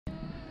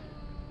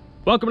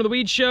Welcome to the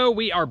Weege Show.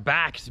 We are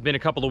back. It's been a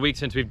couple of weeks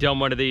since we've done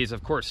one of these.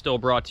 Of course, still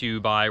brought to you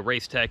by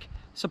Race Tech.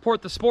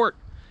 Support the sport.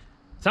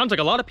 Sounds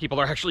like a lot of people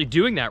are actually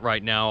doing that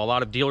right now. A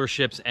lot of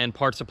dealerships and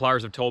parts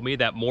suppliers have told me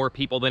that more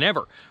people than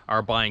ever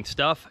are buying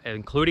stuff,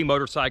 including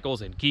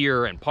motorcycles and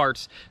gear and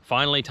parts.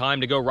 Finally, time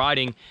to go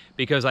riding,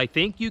 because I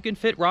think you can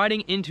fit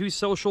riding into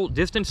social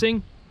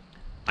distancing.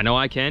 I know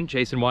I can.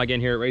 Jason Weigandt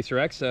here at Racer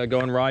X,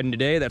 going riding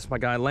today. That's my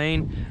guy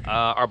Lane.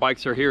 Our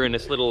bikes are here in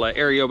this little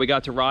area we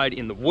got to ride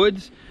in the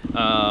woods.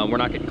 We're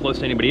not getting close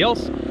to anybody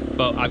else,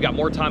 but I've got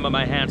more time on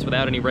my hands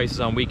without any races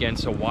on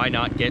weekends, so why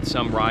not get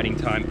some riding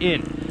time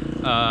in?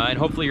 And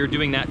hopefully you're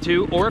doing that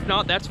too, or if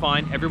not, that's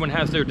fine. Everyone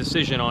has their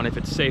decision on if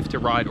it's safe to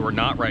ride or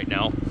not right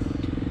now.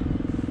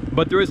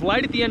 But there is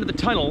light at the end of the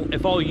tunnel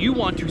if all you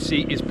want to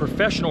see is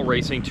professional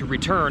racing to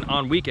return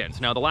on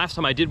weekends. Now, the last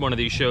time I did one of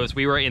these shows,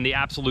 we were in the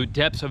absolute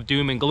depths of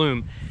doom and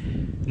gloom,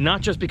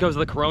 not just because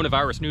the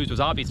coronavirus news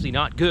was obviously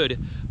not good,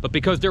 but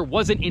because there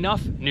wasn't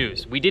enough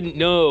news. We didn't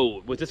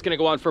know, was this gonna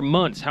go on for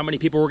months? How many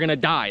people were gonna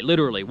die,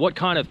 literally? What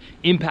kind of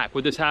impact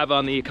would this have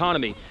on the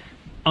economy?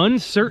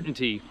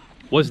 Uncertainty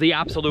was the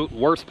absolute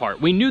worst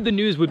part. We knew the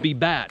news would be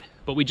bad,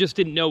 but we just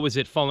didn't know, was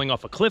it falling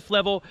off a cliff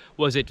level?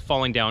 Was it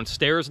falling down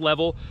stairs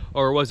level?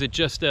 Or was it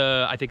just,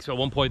 I think so at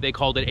one point they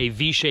called it a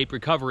V-shaped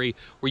recovery,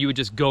 where you would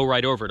just go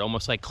right over it,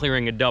 almost like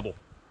clearing a double.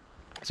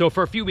 So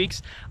for a few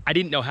weeks, I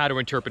didn't know how to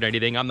interpret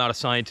anything. I'm not a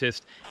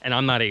scientist, and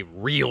I'm not a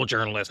real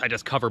journalist. I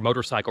just cover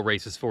motorcycle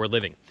races for a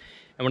living.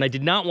 And what I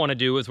did not want to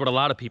do is what a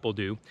lot of people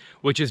do,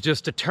 which is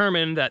just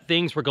determine that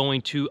things were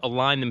going to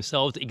align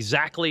themselves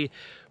exactly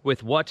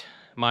with what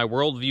my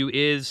worldview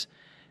is.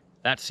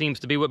 That seems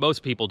to be what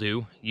most people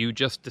do. You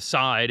just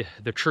decide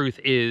the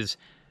truth is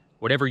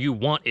whatever you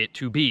want it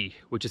to be,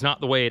 which is not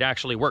the way it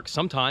actually works.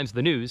 Sometimes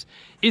the news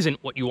isn't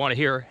what you want to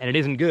hear, and it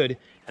isn't good,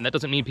 and that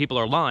doesn't mean people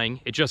are lying.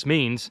 It just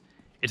means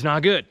it's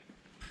not good.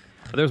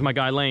 But there's my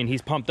guy Lane.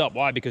 He's pumped up.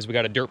 Why? Because we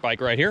got a dirt bike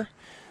right here.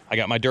 I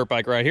got my dirt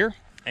bike right here,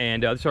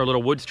 and this is our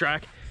little woods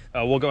track.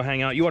 We'll go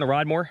hang out. You want to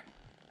ride more?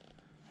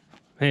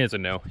 He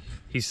doesn't know.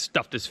 He's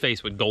stuffed his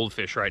face with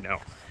goldfish right now.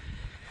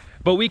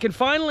 But we can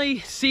finally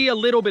see a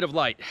little bit of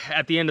light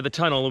at the end of the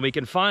tunnel, and we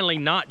can finally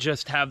not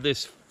just have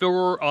this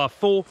full-centered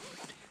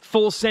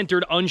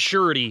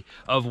unsurety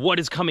of what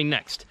is coming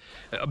next.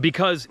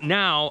 Because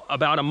now,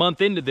 about a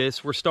month into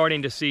this, we're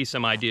starting to see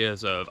some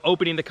ideas of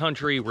opening the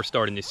country. We're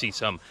starting to see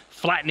some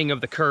flattening of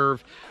the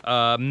curve.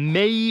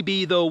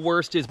 Maybe the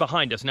worst is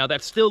behind us. Now,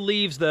 that still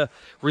leaves the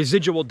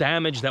residual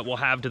damage that we'll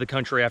have to the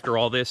country after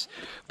all this,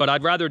 but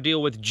I'd rather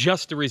deal with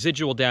just the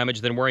residual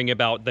damage than worrying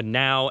about the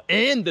now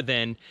and the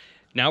then.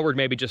 Now we're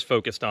maybe just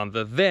focused on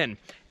the then.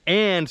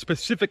 And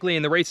specifically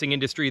in the racing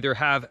industry, there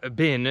have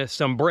been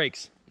some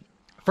breaks.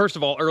 First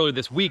of all, earlier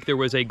this week, there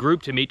was a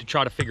group to meet to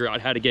try to figure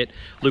out how to get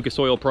Lucas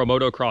Oil Pro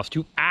Motocross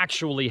to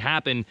actually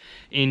happen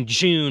in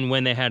June,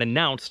 when they had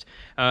announced.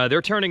 They're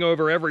turning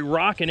over every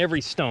rock and every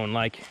stone.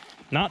 Like,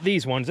 not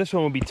these ones. This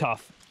one would be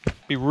tough.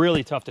 It'd be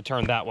really tough to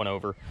turn that one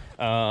over.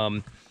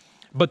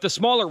 But the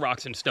smaller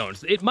rocks and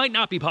stones, it might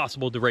not be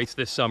possible to race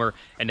this summer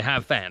and to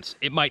have fans.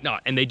 It might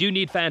not. And they do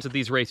need fans at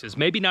these races.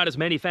 Maybe not as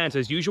many fans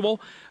as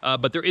usual,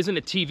 but there isn't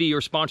a TV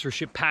or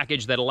sponsorship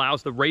package that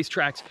allows the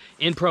racetracks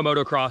in Pro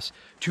Motocross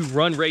to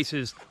run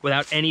races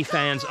without any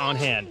fans on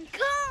hand.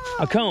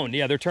 A cone.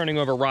 Yeah, they're turning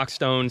over rock,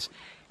 stones,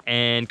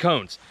 and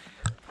cones.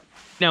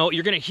 Now,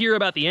 you're going to hear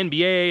about the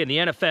NBA and the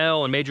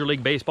NFL and Major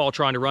League Baseball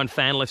trying to run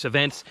fanless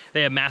events.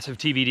 They have massive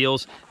TV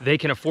deals. They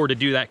can afford to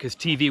do that because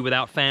TV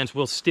without fans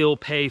will still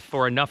pay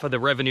for enough of the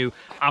revenue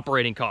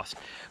operating costs.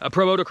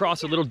 Pro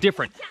Motocross a little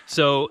different.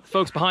 So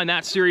folks behind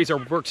that series are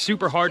worked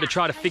super hard to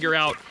try to figure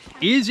out,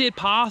 is it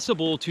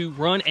possible to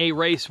run a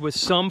race with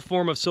some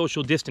form of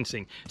social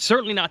distancing?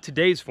 Certainly not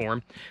today's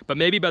form, but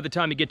maybe by the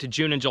time you get to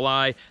June and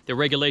July, the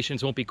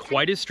regulations won't be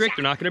quite as strict.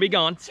 They're not going to be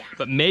gone,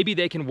 but maybe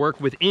they can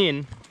work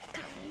within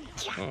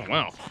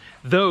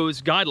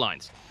those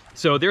guidelines.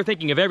 So they're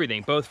thinking of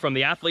everything, both from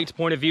the athlete's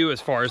point of view, as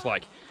far as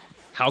like,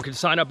 how could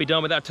sign up be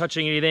done without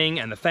touching anything,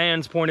 and the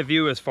fans' point of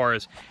view, as far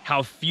as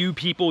how few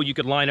people you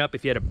could line up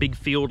if you had a big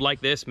field like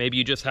this. Maybe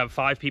you just have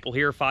 5 people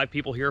here, 5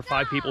 people here,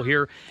 5 people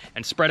here,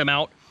 and spread them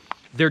out.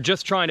 They're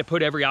just trying to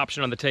put every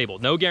option on the table.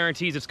 No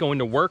guarantees it's going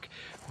to work,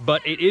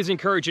 but it is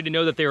encouraging to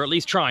know that they're at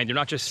least trying. They're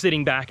not just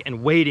sitting back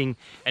and waiting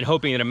and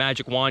hoping that a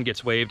magic wand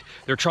gets waved.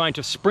 They're trying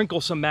to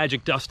sprinkle some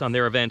magic dust on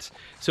their events,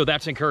 so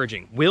that's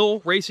encouraging.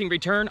 Will racing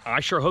return? I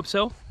sure hope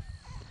so,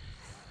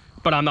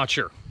 but I'm not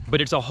sure. But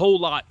it's a whole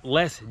lot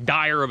less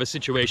dire of a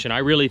situation. I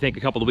really think a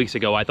couple of weeks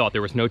ago I thought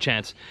there was no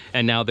chance,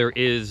 and now there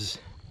is.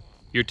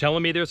 You're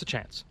telling me there's a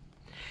chance.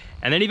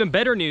 And then even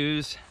better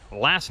news,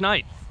 last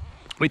night.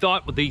 We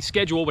thought the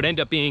schedule would end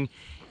up being,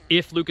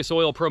 if Lucas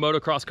Oil Pro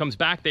Motocross comes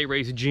back, they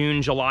race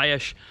June,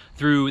 July-ish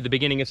through the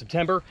beginning of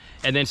September,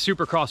 and then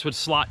Supercross would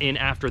slot in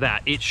after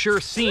that. It sure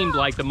seemed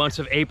like the months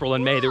of April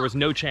and May, there was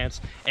no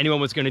chance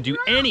anyone was going to do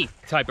any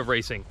type of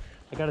racing.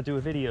 I got to do a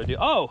video.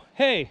 Oh,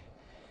 hey,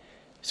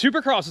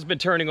 Supercross has been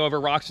turning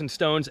over rocks and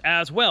stones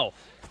as well.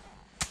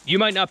 You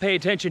might not pay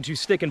attention to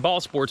stick and ball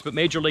sports, but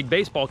Major League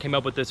Baseball came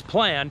up with this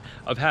plan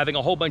of having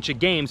a whole bunch of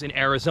games in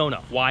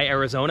Arizona. Why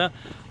Arizona?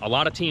 A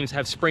lot of teams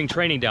have spring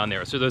training down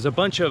there. So there's a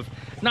bunch of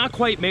not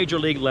quite Major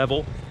League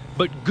level,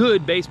 but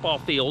good baseball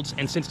fields.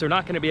 And since they're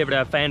not going to be able to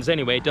have fans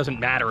anyway, it doesn't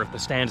matter if the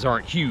stands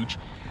aren't huge.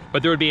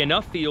 But there would be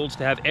enough fields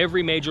to have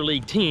every Major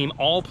League team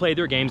all play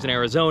their games in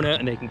Arizona,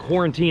 and they can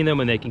quarantine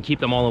them and they can keep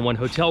them all in one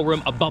hotel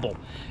room, a bubble,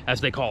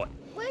 as they call it.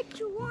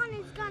 Which one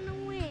is gonna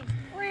win?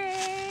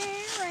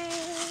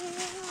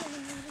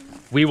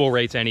 We will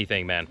race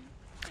anything, man.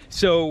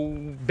 So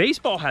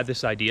baseball had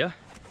this idea.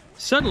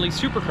 Suddenly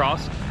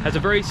Supercross has a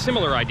very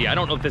similar idea. I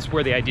don't know if this is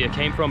where the idea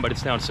came from, but it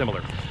sounds similar.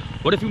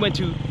 What if we went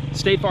to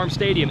State Farm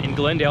Stadium in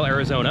Glendale,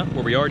 Arizona,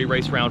 where we already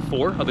raced round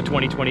 4 of the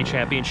 2020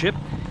 championship,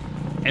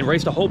 and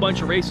raced a whole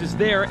bunch of races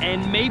there,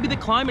 and maybe the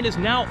climate is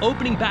now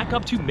opening back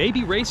up to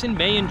maybe race in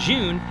May and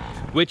June,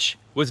 which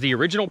was the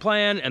original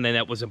plan, and then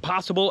that was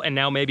impossible, and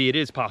now maybe it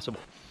is possible.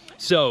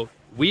 So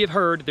we have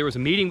heard there was a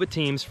meeting with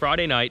teams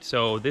Friday night,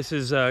 so this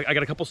is, I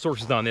got a couple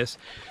sources on this.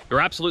 There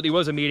absolutely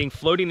was a meeting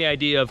floating the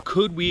idea of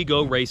could we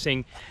go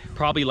racing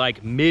probably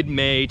like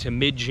mid-May to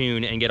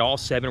mid-June and get all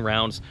 7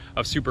 rounds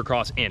of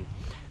Supercross in.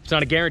 It's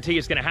not a guarantee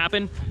it's gonna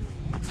happen,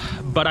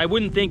 but I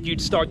wouldn't think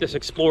you'd start this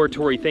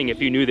exploratory thing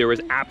if you knew there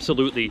was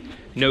absolutely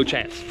no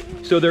chance.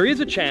 So there is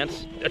a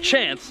chance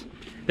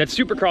that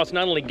Supercross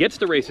not only gets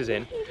the races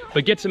in,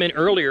 but gets them in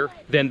earlier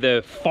than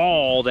the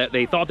fall that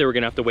they thought they were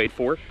gonna have to wait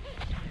for.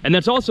 And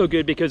that's also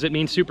good because it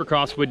means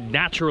Supercross would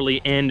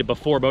naturally end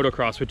before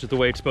Motocross, which is the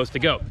way it's supposed to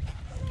go.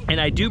 And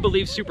I do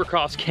believe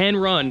Supercross can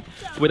run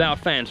without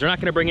fans. They're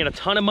not gonna bring in a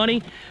ton of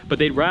money, but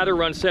they'd rather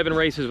run 7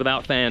 races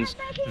without fans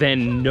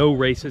than no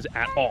races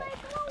at all.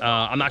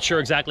 I'm not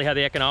sure exactly how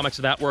the economics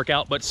of that work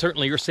out, but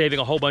certainly you're saving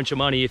a whole bunch of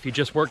money if you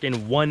just work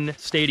in one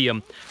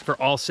stadium for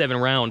all 7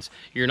 rounds.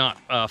 You're not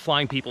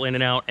flying people in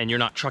and out, and you're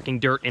not trucking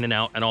dirt in and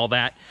out and all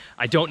that.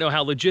 I don't know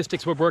how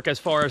logistics would work as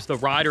far as the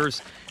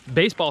riders.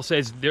 Baseball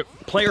says the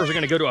players are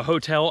gonna go to a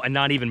hotel and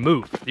not even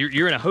move.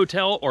 You're in a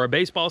hotel or a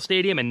baseball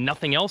stadium and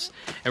nothing else,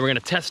 and we're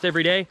gonna test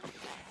every day.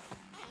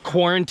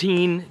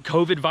 Quarantine,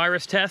 COVID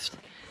virus test.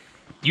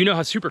 You know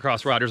how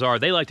Supercross riders are.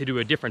 They like to do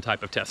a different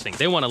type of testing.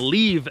 They want to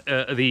leave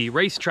the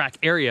racetrack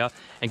area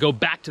and go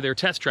back to their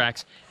test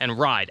tracks and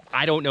ride.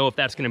 I don't know if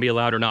that's going to be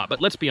allowed or not, but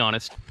let's be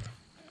honest.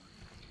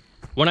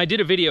 When I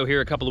did a video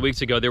here a couple of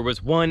weeks ago, there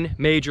was one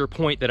major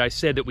point that I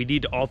said that we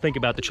need to all think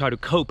about to try to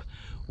cope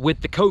with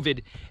the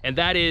COVID, and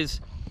that is,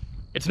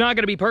 it's not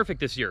going to be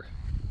perfect this year.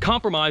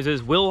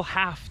 Compromises will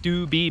have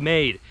to be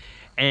made.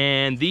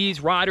 And these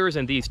riders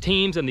and these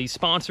teams and these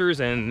sponsors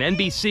and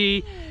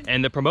NBC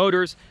and the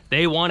promoters,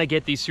 they want to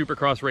get these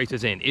Supercross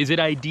races in. Is it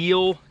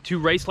ideal to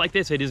race like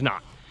this? It is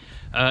not.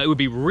 It would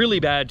be really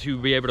bad to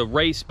be able to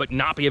race but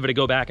not be able to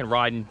go back and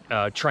ride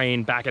and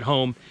train back at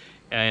home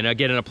and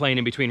get in a plane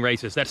in between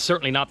races. That's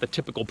certainly not the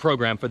typical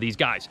program for these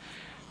guys.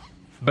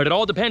 But it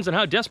all depends on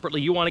how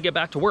desperately you want to get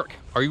back to work.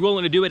 Are you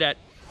willing to do it at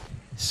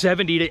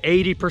 70 to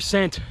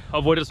 80%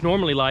 of what it's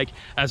normally like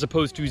as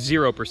opposed to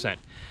 0%?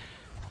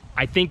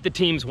 I think the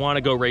teams want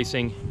to go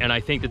racing, and I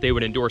think that they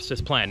would endorse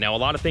this plan. Now, a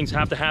lot of things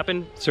have to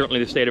happen.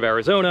 Certainly the state of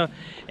Arizona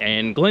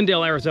and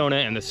Glendale, Arizona,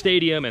 and the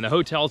stadium and the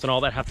hotels and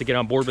all that have to get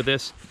on board with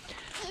this.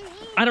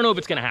 I don't know if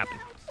it's going to happen,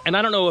 and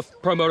I don't know if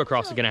Pro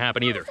Motocross is going to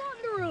happen either.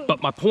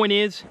 But my point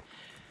is,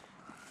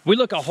 we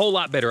look a whole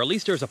lot better. At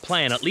least there's a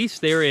plan. At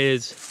least there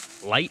is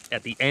light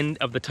at the end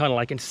of the tunnel.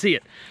 I can see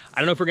it. I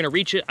don't know if we're going to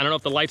reach it. I don't know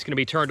if the light's going to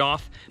be turned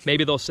off.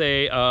 Maybe they'll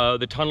say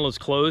the tunnel is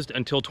closed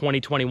until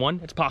 2021.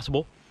 It's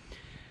possible.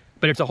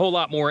 But it's a whole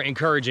lot more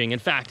encouraging. In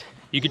fact,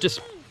 you could just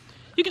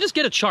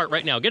get a chart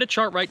right now. Get a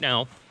chart right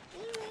now.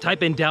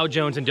 Type in Dow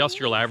Jones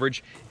Industrial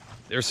Average.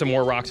 There's some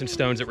more rocks and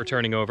stones that we're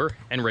turning over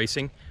and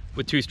racing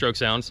with 2-stroke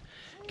sounds.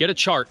 Get a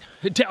chart,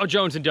 Dow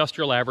Jones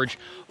Industrial Average,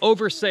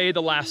 over, say,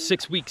 the last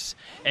 6 weeks,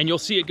 and you'll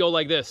see it go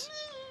like this,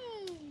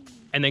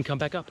 and then come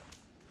back up.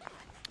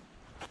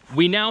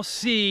 We now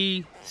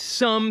see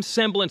some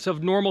semblance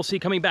of normalcy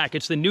coming back.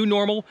 It's the new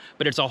normal,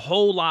 but it's a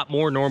whole lot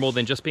more normal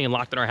than just being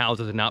locked in our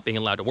houses and not being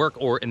allowed to work,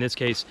 or in this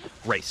case,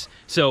 race.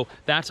 So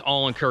that's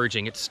all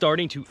encouraging. It's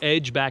starting to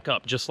edge back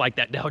up, just like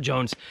that Dow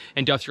Jones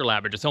Industrial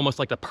Average. It's almost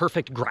like the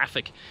perfect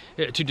graphic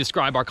to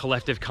describe our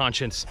collective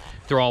conscience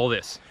through all of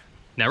this.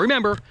 Now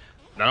remember,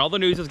 not all the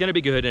news is gonna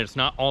be good, and it's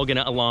not all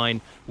gonna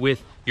align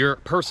with your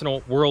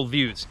personal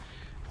worldviews.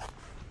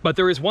 But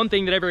there is one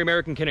thing that every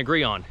American can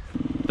agree on.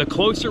 The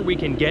closer we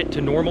can get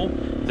to normal,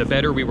 the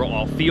better we will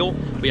all feel.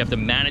 We have to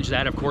manage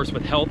that, of course,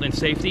 with health and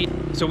safety.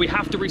 So we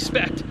have to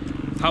respect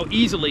how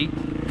easily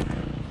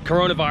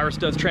coronavirus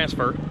does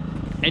transfer.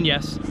 And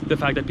yes, the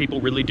fact that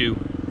people really do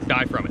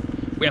die from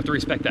it. We have to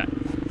respect that.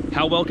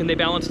 How well can they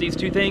balance these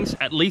two things?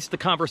 At least the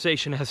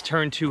conversation has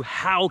turned to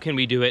how can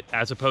we do it,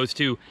 as opposed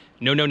to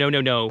no, no, no, no,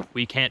 no,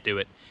 we can't do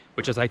it,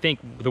 which is, I think,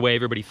 the way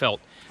everybody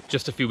felt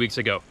just a few weeks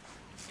ago.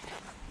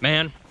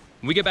 Man,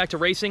 when we get back to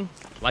racing,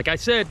 like I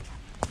said,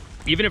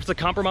 even if it's a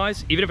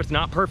compromise, even if it's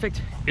not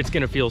perfect, it's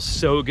gonna feel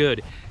so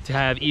good to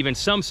have even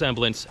some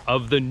semblance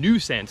of the new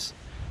sense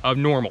of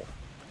normal.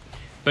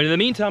 But in the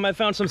meantime, I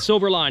found some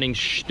silver linings.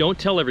 Shh, don't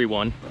tell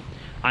everyone.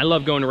 I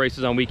love going to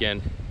races on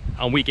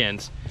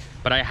weekends,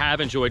 but I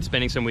have enjoyed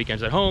spending some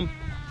weekends at home,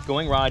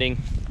 going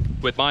riding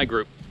with my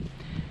group.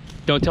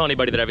 Don't tell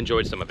anybody that I've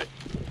enjoyed some of it.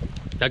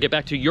 Now get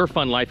back to your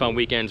fun life on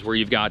weekends where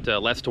you've got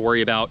less to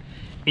worry about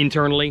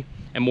internally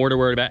and more to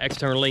worry about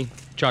externally.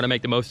 Try to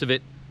make the most of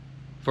it.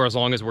 For as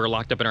long as we're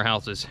locked up in our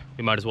houses,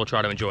 we might as well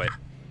try to enjoy it.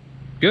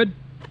 Good?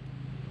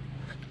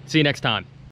 See you next time.